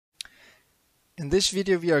In this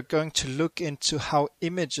video we are going to look into how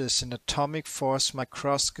images in atomic force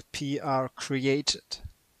microscopy are created.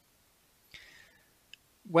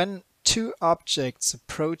 When two objects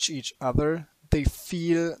approach each other, they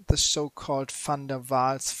feel the so-called van der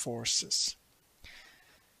Waals forces.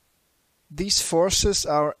 These forces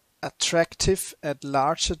are attractive at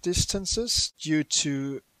larger distances due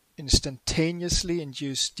to instantaneously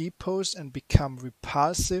induced depots and become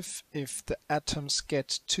repulsive if the atoms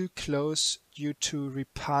get too close due to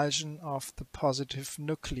repulsion of the positive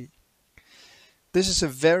nuclei. This is a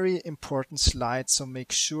very important slide, so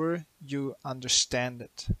make sure you understand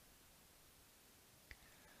it.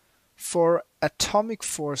 For atomic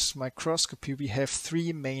force microscopy, we have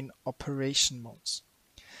three main operation modes.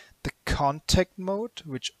 The contact mode,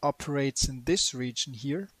 which operates in this region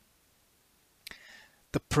here.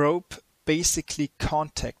 The probe basically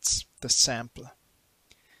contacts the sample.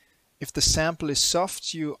 If the sample is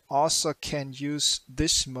soft, you also can use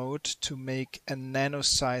this mode to make a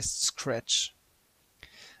nano-sized scratch.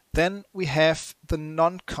 Then we have the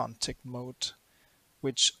non-contact mode,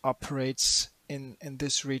 which operates in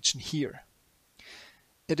this region here.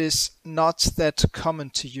 It is not that common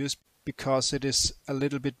to use because it is a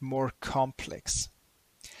little bit more complex.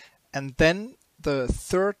 And then the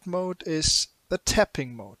third mode is the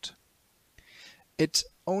tapping mode. It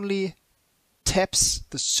only taps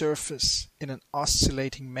the surface in an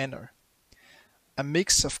oscillating manner, a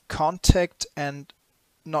mix of contact and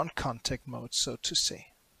non-contact mode, so to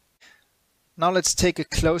say. Now let's take a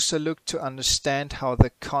closer look to understand how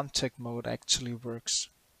the contact mode actually works.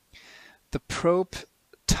 The probe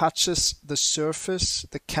touches the surface,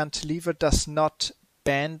 the cantilever does not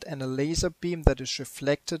bend, and a laser beam that is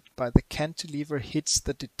reflected by the cantilever hits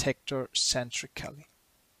the detector centrically.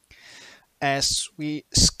 As we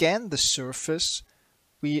scan the surface,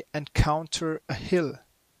 we encounter a hill.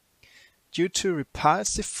 Due to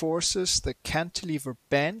repulsive forces, the cantilever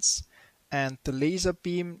bends and the laser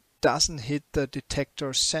beam doesn't hit the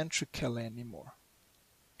detector centrically anymore.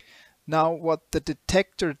 Now what the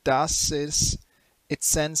detector does is it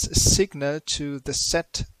sends a signal to the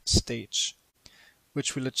set stage,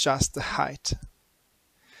 which will adjust the height.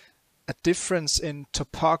 A difference in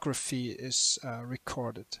topography is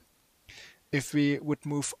recorded. If we would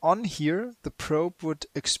move on here, the probe would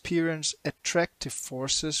experience attractive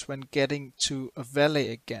forces when getting to a valley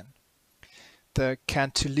again. The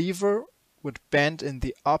cantilever would bend in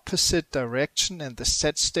the opposite direction and the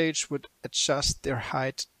set stage would adjust their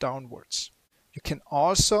height downwards. You can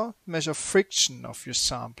also measure friction of your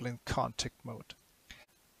sample in contact mode.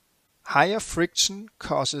 Higher friction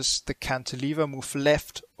causes the cantilever move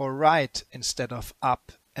left or right instead of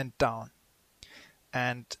up and down.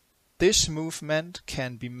 And this movement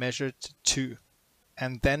can be measured too,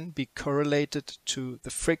 and then be correlated to the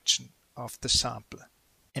friction of the sample.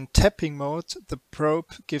 In tapping mode, the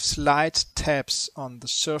probe gives light taps on the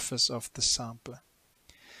surface of the sample.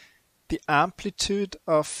 The amplitude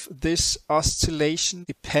of this oscillation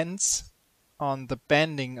depends on the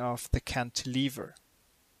bending of the cantilever.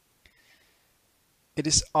 It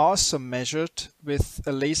is also measured with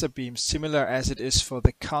a laser beam, similar as it is for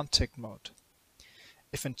the contact mode.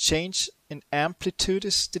 If a change in amplitude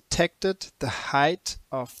is detected, the height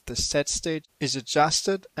of the set stage is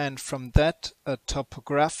adjusted and from that a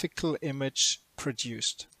topographical image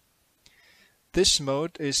produced. This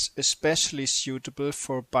mode is especially suitable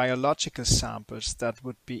for biological samples that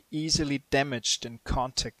would be easily damaged in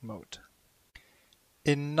contact mode.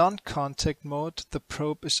 In non-contact mode, the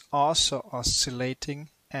probe is also oscillating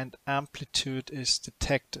and amplitude is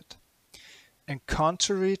detected. And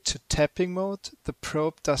contrary to tapping mode, the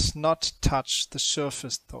probe does not touch the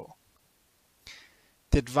surface though.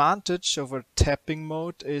 The advantage over tapping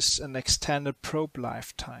mode is an extended probe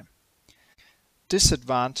lifetime.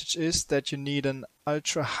 Disadvantage is that you need an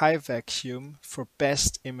ultra-high vacuum for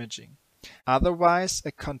best imaging. Otherwise,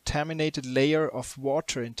 a contaminated layer of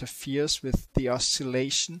water interferes with the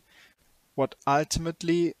oscillation, what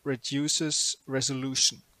ultimately reduces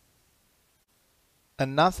resolution.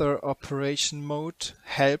 Another operation mode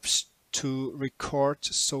helps to record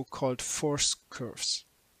so-called force curves.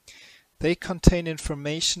 They contain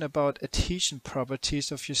information about adhesion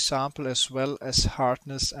properties of your sample as well as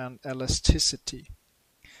hardness and elasticity.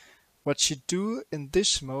 What you do in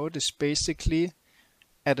this mode is basically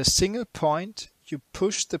at a single point you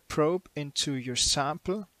push the probe into your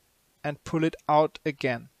sample and pull it out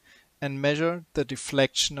again and measure the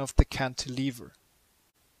deflection of the cantilever.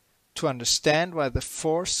 To understand why the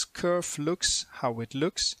force curve looks how it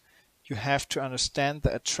looks, you have to understand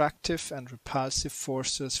the attractive and repulsive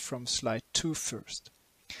forces from slide 2 first.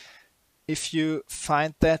 If you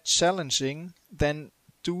find that challenging, then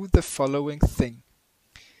do the following thing.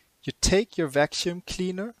 You take your vacuum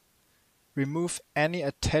cleaner, remove any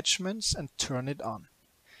attachments and turn it on.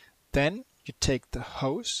 Then you take the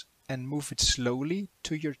hose and move it slowly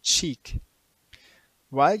to your cheek.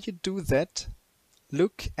 While you do that,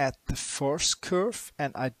 look at the force curve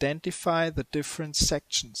and identify the different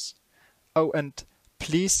sections. Oh, and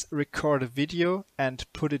please record a video and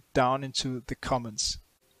put it down into the comments.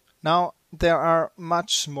 Now, there are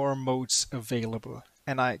much more modes available,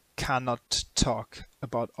 and I cannot talk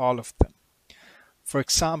about all of them. For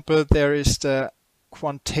example, there is the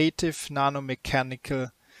quantitative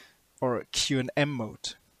nanomechanical or Q&M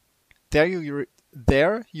mode. There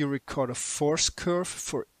you record a force curve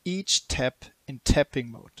for each tap in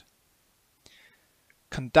tapping mode.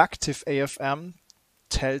 Conductive AFM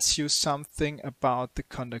tells you something about the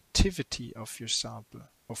conductivity of your sample,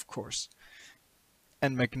 of course.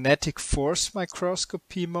 And magnetic force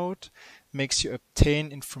microscopy mode makes you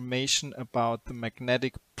obtain information about the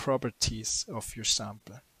magnetic properties of your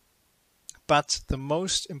sample. But the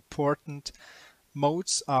most important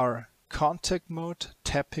modes are contact mode,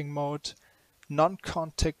 tapping mode,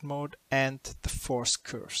 non-contact mode, and the force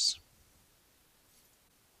curves.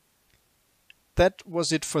 That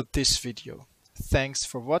was it for this video. Thanks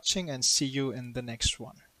for watching and see you in the next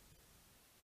one.